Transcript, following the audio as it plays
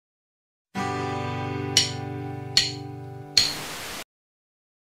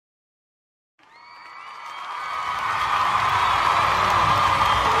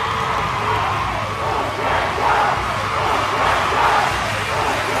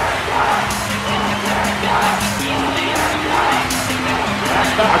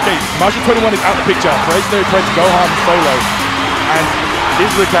Okay, Marshall 21 is out of the picture. Legendary Prince, Gohan, Solo. And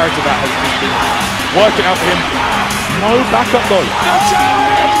this is the character that has been working out for him. No backup though. The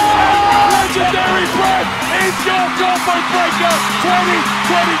challenge! Legendary Prince is your combo breaker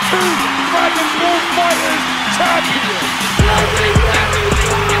 2022 Dragon Ball Fighters champion.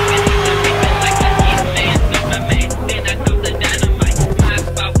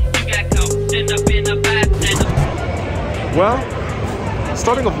 Well,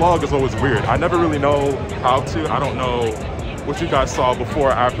 starting a vlog is always weird. I never really know how to. I don't know what you guys saw before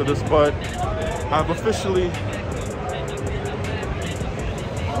or after this, but I've officially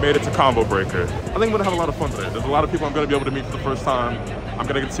made it to Combo Breaker. I think I'm gonna have a lot of fun today. There's a lot of people I'm gonna be able to meet for the first time. I'm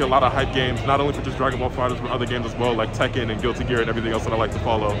gonna get to see a lot of hype games, not only for just Dragon Ball FighterZ, but other games as well, like Tekken and Guilty Gear and everything else that I like to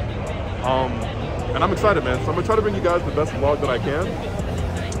follow. And I'm excited, man. So I'm gonna try to bring you guys the best vlog that I can.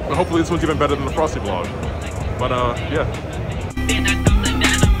 But hopefully this one's even better than the Frosty vlog. But yeah.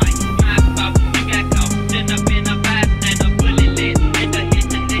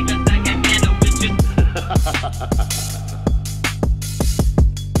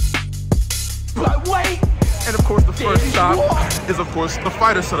 But wait! And of course the first stop is of course the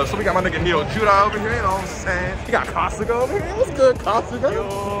fighter setup. So we got my nigga Neo Judah over here, you know what I'm saying? We got Costiga over here. What's good, Costiga?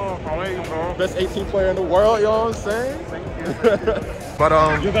 Yo, how are you, bro? Best 18 player in the world, you know what I'm saying? Thank you. But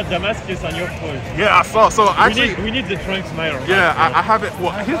You got Damascus on your foot. yeah, I saw. So actually, we need the Trunks Mayor. yeah, I haven't.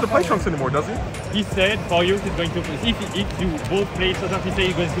 Well, he doesn't play Trunks anymore, does he? He said for you he's going to play. If you both play each other, he said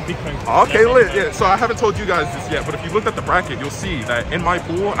he's going to pick Trunks. Okay, lit. Yeah. So I haven't told you guys this yet, but if you looked at the bracket, you'll see that in my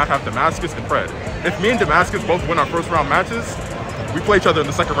pool I have Damascus and Fred. If me and Damascus both win our first round matches, we play each other in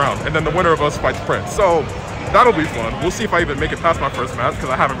the second round, and then the winner of us fights Fred. So that'll be fun. We'll see if I even make it past my first match because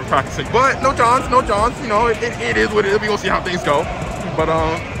I haven't been practicing. But no Johns, no Johns. You know, it is what it is. We gonna see how things go. But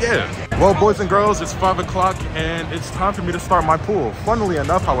yeah. Well, boys and girls, it's 5 o'clock and it's time for me to start my pool. Funnily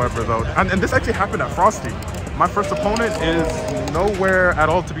enough, however, though, and this actually happened at Frosty. My first opponent is nowhere at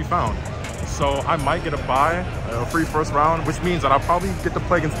all to be found. So I might get a bye, a free first round, which means that I'll probably get to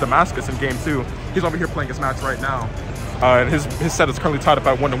play against Damascus in game 2. He's over here playing his match right now. And his set is currently tied up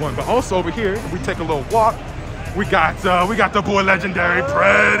at 1-1. But also over here, we take a little walk. We got the boy Legendary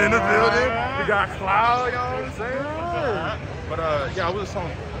Pred in the building. We got Cloud, you know what I'm saying? But yeah, I was just on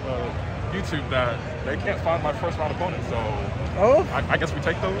YouTube that they can't find my first round opponent, so I guess we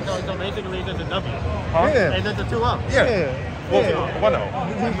take those. So basically it's a W. Huh? Yeah. And then the 2 up. Yeah. Well, Yeah. 1-0.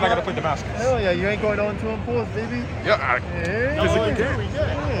 And then I gotta play Damascus. Hell yeah, you ain't going on 2 and 4, baby. Yeah, I physically can.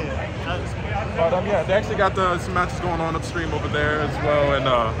 But yeah, they actually got some matches going on upstream over there as well, and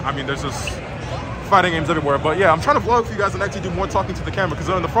I mean, there's just fighting games everywhere. But yeah, I'm trying to vlog for you guys and actually do more talking to the camera, because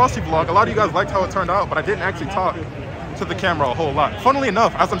in the Frosty vlog, a lot of you guys liked how it turned out, but I didn't actually talk to the camera a whole lot. Funnily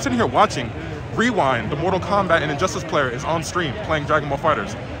enough, as I'm sitting here watching, Rewind, the Mortal Kombat and Injustice player, is on stream playing Dragon Ball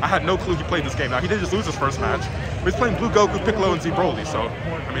FighterZ. I had no clue he played this game. Now, he did just lose his first match, but he's playing Blue Goku, Piccolo, and Z Broly, so,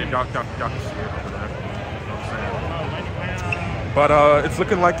 I mean, y'all can see it over there. But it's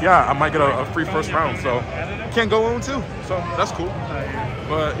looking like, yeah, I might get a free first round, so can't go on too, so that's cool.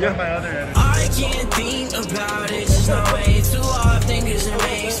 But yeah. I can't think about it, just my way too often, cause it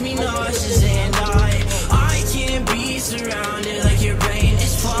makes me nauseous, and I can't be surrounded like your brain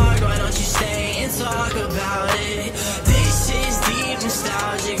is fogged. Why don't you stay and talk about it? This is deep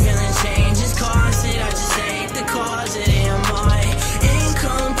nostalgic, feeling change is constant. I just hate the cause it am I.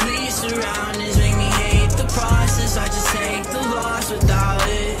 Incomplete surroundings make me hate the process. I just take the loss without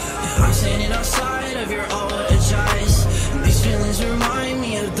it. I'm standing outside of your old advice. These feelings remind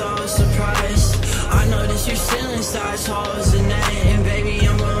me of those surprised. I notice you're still inside holes in that, and baby,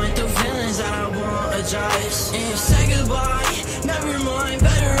 I'm going through feelings that I won't adjust. And say goodbye, never mind,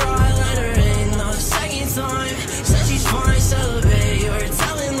 better I let her in the second time. Said she's fine, celebrate, you're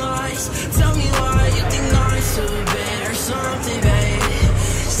telling lies. Tell me why you think I'm too bad or something, baby.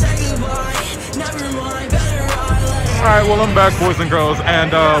 Say goodbye, never mind, better I let her in. Alright, well, I'm back, boys and girls,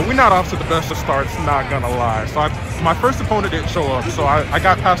 and we're not off to the best of starts, not gonna lie. So my first opponent didn't show up, so I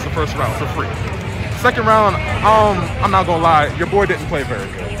got past the first round for free. Second round, I'm not gonna lie, your boy didn't play very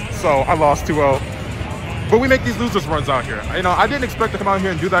good, so I lost 2-0. But we make these losers runs out here. You know, I didn't expect to come out here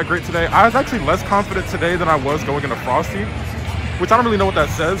and do that great today. I was actually less confident today than I was going into Frosty, which I don't really know what that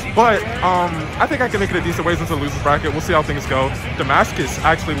says, but I think I can make it a decent ways into the losers bracket. We'll see how things go. Damascus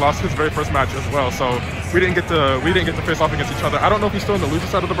actually lost his very first match as well, so we didn't get to face off against each other. I don't know if he's still in the loser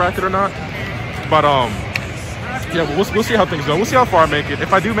side of the bracket or not, but yeah, we'll see how things go. We'll see how far I make it.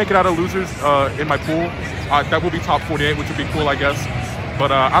 If I do make it out of losers in my pool, that will be top 48, which would be cool, I guess.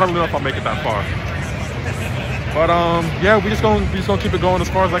 But I don't know if I'll make it that far. But yeah, we just gonna keep it going as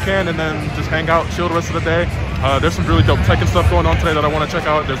far as I can, and then just hang out, chill the rest of the day. There's some really dope Tekken stuff going on today that I want to check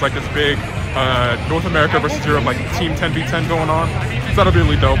out. There's like this big North America versus Europe like Team 10v10 going on, so that'll be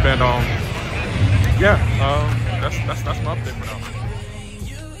really dope. And yeah, that's my update for now.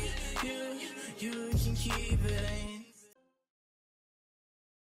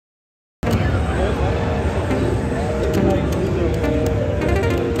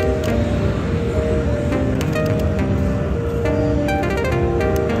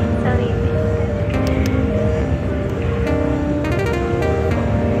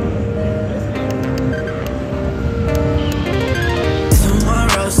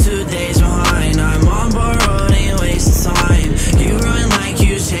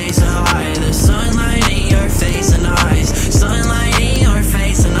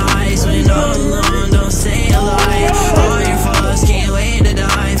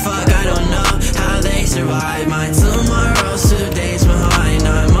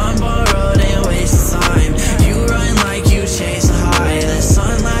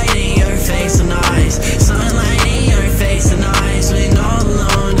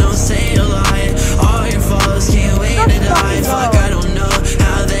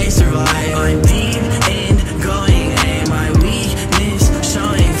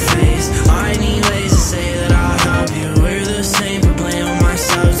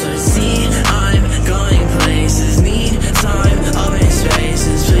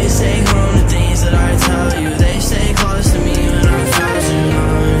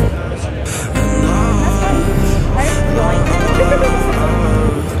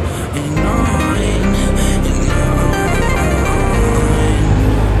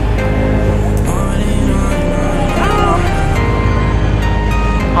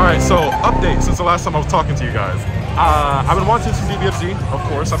 So, update since the last time I was talking to you guys. I've been watching some DBFZ, of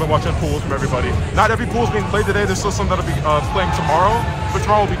course. I've been watching pools from everybody. Not every pool is being played today. There's still some that'll be playing tomorrow. But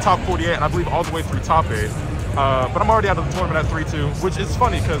tomorrow will be top 48, and I believe all the way through top 8. But I'm already out of the tournament at 3-2, which is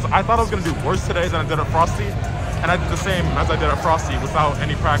funny because I thought I was going to do worse today than I did at Frosty. And I did the same as I did at Frosty without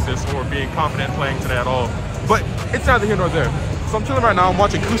any practice or being confident playing today at all. But it's neither here nor there. So I'm chilling right now. I'm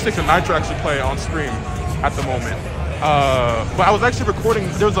watching Acoustics and Nitro actually play on stream at the moment. But I was actually recording,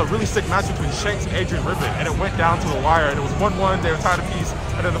 there was a really sick match between Shanks and Adrian Ribbon, and it went down to the wire, and it was 1-1, they were tied apiece,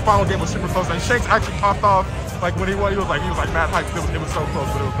 and then the final game was super close, and Shanks actually popped off, like when he won, he was like mad hyped, it was so close,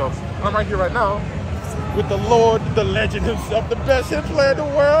 but it was dope. And I'm right here right now, with the Lord, the legend himself, the best hit player in the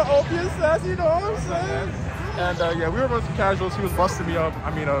world, OPSS, you know what I'm saying? And yeah, we were running some casuals, he was busting me up. I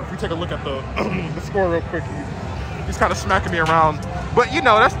mean, if we take a look at the, the score real quick, he's kind of smacking me around, but you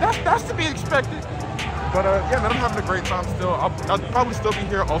know, that's to be expected. But yeah, man, I'm having a great time still. I'll probably still be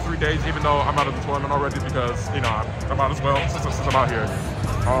here all 3 days, even though I'm out of the tournament already because, you know, I might as well since I'm out here.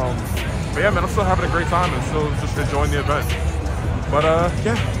 But yeah, man, I'm still having a great time and still just enjoying the event. But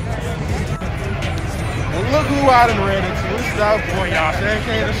yeah. Well, look who I done ran into. This is our boy Yasha,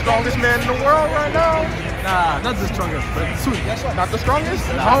 aka the strongest man in the world right now. Nah, not the strongest, but soon. Not the strongest?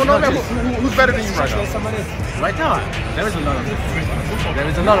 I don't know, man. Who's better than you right now? Right now, there is a lot of There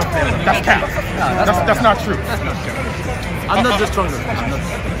is a lot of players. That's cap. Nah, that's not true. That's not true. I'm not the strongest. I'm not.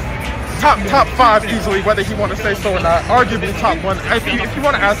 Top 5 easily, whether you want to say so or not. Arguably top 1. If you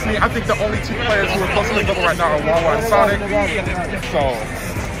want to ask me, I think the only 2 players who are close to the level right now are Wawa and Sonic. So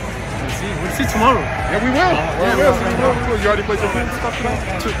we'll see tomorrow. Yeah, we will. We will. You already played your pool stuff today?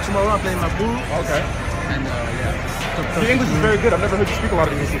 Tomorrow I'm playing my pool. Okay. And yeah. Your English is very good. I've never heard you speak a lot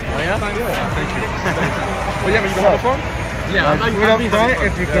of English. Oh yeah? Thank you. Well, yeah, man, you been having fun? Yeah, I'm try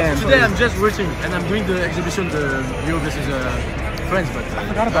if you can. Today I'm just watching and I'm doing the exhibition, the Euro versus France, but I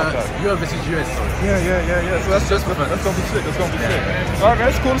forgot about that. Euro versus US. Yeah. So that's just for fun. That's gonna be sick. That's gonna be sick. All right, man.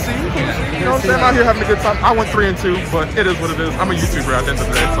 It's cool to see you. You know what I'm saying? I'm out here having a good time. I went 3-2, but it is what it is. I'm a YouTuber at the end of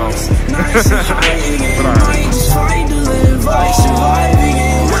the day, so. But all right. Surviving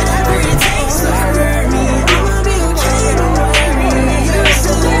it, whatever it takes to hurt me. I'ma be okay, don't worry. Used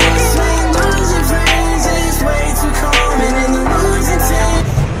to this, losing friends is way too common in the losing team.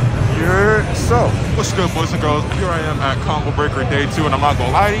 So, what's good, boys and girls? Here I am at Combo Breaker Day 2, and I'm not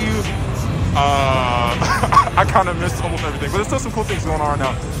gonna lie to you. I kind of missed almost everything, but there's still some cool things going on right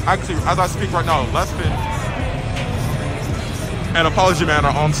now. Actually, as I speak right now, Lespin and Apology Man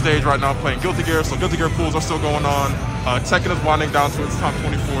are on stage right now playing Guilty Gear, so Guilty Gear pools are still going on. Tekken is winding down to its top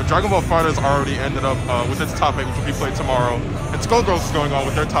 24. Dragon Ball FighterZ already ended up with its top 8, which will be played tomorrow. And Skullgirls is going on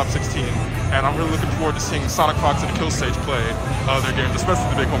with their top 16. And I'm really looking forward to seeing Sonic Fox and the Kill Stage play their games, especially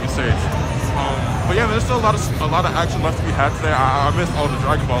the Big Homie stage. But yeah, man, there's still a lot of action left to be had today. I missed all the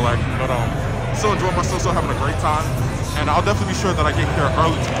Dragon Ball action, but still enjoying myself, still having a great time. And I'll definitely be sure that I get here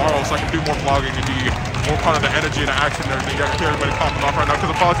early tomorrow so I can do more vlogging and be more part of the energy and the action and everything. I can hear everybody popping off right now.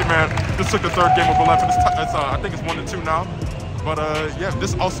 Because apology, man, just took the third game of 11. I think it's 1-2 now. But yeah,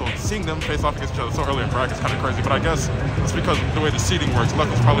 this also, seeing them face off against each other so early in bracket is kind of crazy. But I guess it's because the way the seating works.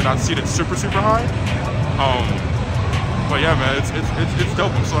 Left is probably not seated super high. But yeah, man, it's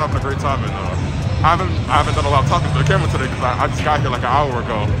dope. I'm still having a great time. And I haven't done a lot of talking to the camera today because I just got here like an hour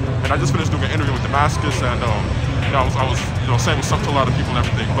ago. And I just finished doing an interview with Damascus. And I was saying what's up to a lot of people and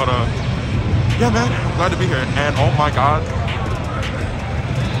everything. But yeah, man, I'm glad to be here. And oh my God.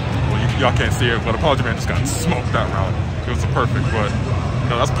 Well, y'all can't see it, but Apology Man just got smoked that round. It was perfect, but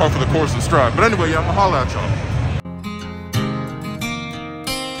that's part of the course of Strive. But anyway, yeah, I'm gonna holla at y'all.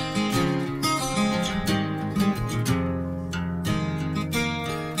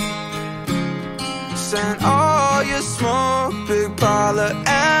 Send all your smoke, big pile of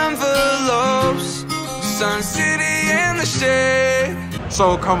envelopes. Sun City in the shade.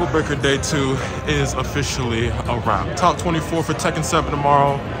 So Combo Breaker Day 2 is officially a wrap. Top 24 for Tekken 7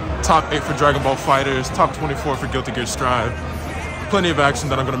 tomorrow. Top 8 for Dragon Ball Fighters. Top 24 for Guilty Gear Strive. Plenty of action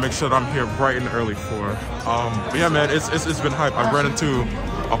that I'm gonna make sure that I'm here bright and early for. But yeah, man, it's been hype. I've ran into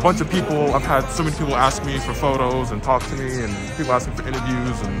a bunch of people. I've had so many people ask me for photos and talk to me, and people asking for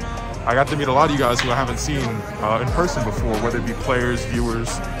interviews, and I got to meet a lot of you guys who I haven't seen in person before, whether it be players,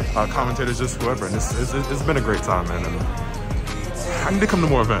 viewers, commentators, just whoever. And it's been a great time, man. And I need to come to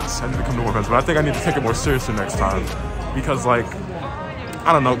more events. But I think I need to take it more seriously next time because, like,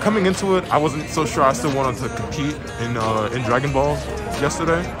 I don't know, coming into it, I wasn't so sure I still wanted to compete in Dragon Ball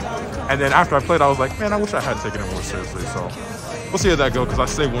yesterday. And then after I played, I was like, man, I wish I had taken it more seriously. So we'll see how that goes because I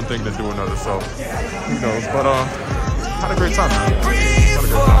say one thing, then do another. So who knows? But had a great time, man.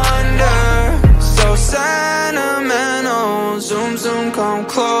 So sentimental, zoom zoom, come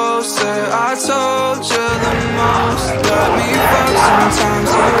closer. I told you the most. Let me fuck,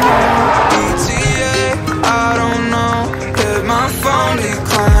 sometimes you won't. ETA, I don't know. Hit my phone,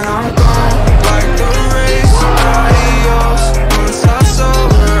 decline, I'm gone. Like the race, adios. Once I'm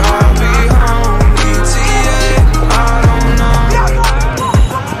sober, I'll be home. ETA, I don't know.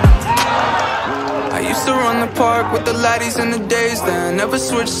 I used to run the park with the laddies in the days then. Never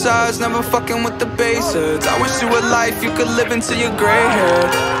switch sides, never fucking with the bastards. I wish you a life you could live until your gray hair.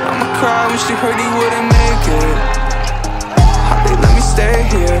 I'ma cry when she heard he wouldn't make it. How they let me stay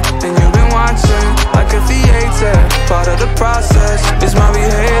here, and you've been watching like a theater. Part of the process is my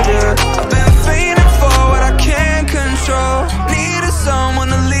behavior. I've been fiending for what I can't control. Needed someone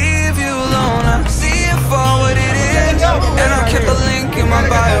to leave you alone. I see it for what it is, and I kept the link in my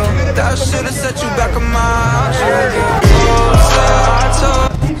bio. That should've set you back a mile.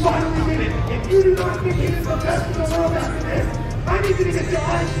 If you do not think he is the best in the world after this, I need you to get your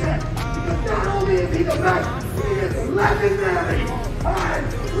eyes set. Because not only is he the best, he is legendary. And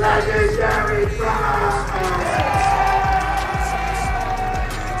legendary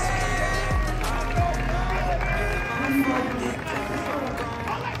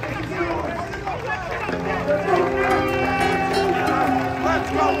Let's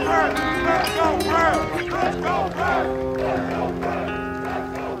go, Bird! Let's go, Bird! Let's go, Bird! Let's go, Bird!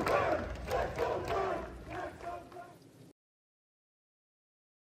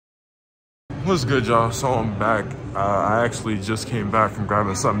 What's good, y'all? So I'm back. I actually just came back from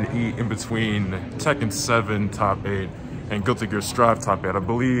grabbing something to eat in between Tekken 7 Top 8 and Guilty Gear Strive Top 8. I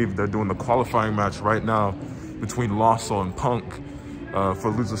believe they're doing the qualifying match right now between Lawso and Punk for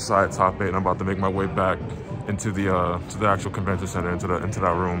loser side Top 8. I'm about to make my way back into the to the actual convention center, into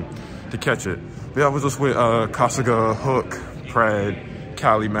that room to catch it. But yeah, I was just with Kasuga, Hook, Pred,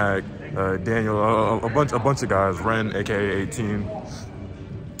 Cali Mag, Daniel, a bunch of guys, Ren, aka 18.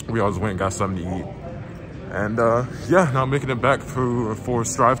 We always went and got something to eat. And yeah, now I'm making it back for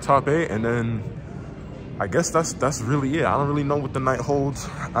Strive Top 8, and then I guess that's really it. I don't really know what the night holds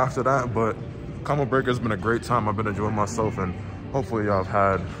after that, but Combo Breaker's been a great time. I've been enjoying myself, and hopefully y'all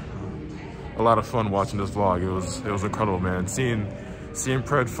have had a lot of fun watching this vlog. It was incredible, man. Seeing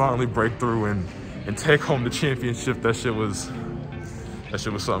Pred finally break through and take home the championship, that shit was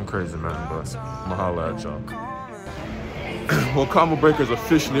something crazy, man. But I'ma holla at y'all. Well, Combo Breaker is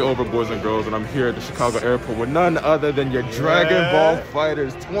officially over, boys and girls, and I'm here at the Chicago airport with none other than your Dragon Ball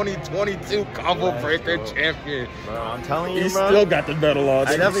Fighters 2022 Combo Breaker champion. Bro, I'm telling you, He bro. still got the medal on.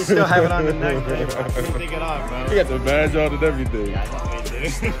 I definitely still have it on the neck, bro. I couldn't take it off, bro. He got the badge on and everything. Yeah, I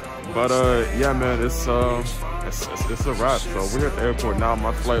definitely do. But yeah, man, it's a wrap. So we're at the airport now.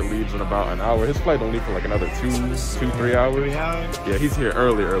 My flight leaves in about an hour. His flight don't leave for like another 3 hours. Yeah, he's here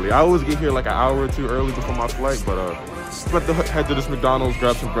early. I always get here like an hour or two early before my flight, but about to head to this McDonald's,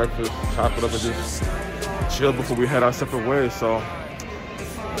 grab some breakfast, chop it up, and just chill before we head our separate ways. So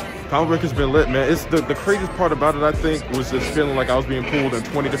Pound Break has been lit, man. It's the craziest part about it, I think, was just feeling like I was being pulled in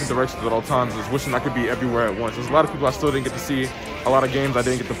 20 different directions at all times, just wishing I could be everywhere at once. There's a lot of people I still didn't get to see, a lot of games I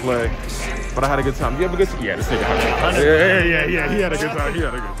didn't get to play, but I had a good time. You have a good time? Yeah, this nigga had a good time. Yeah, he had a good time. He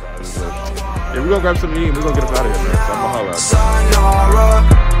had a good time. Yeah, we're gonna grab some meat and we're gonna get up out of here, man. So I'm gonna holla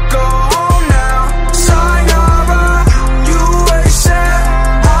at you.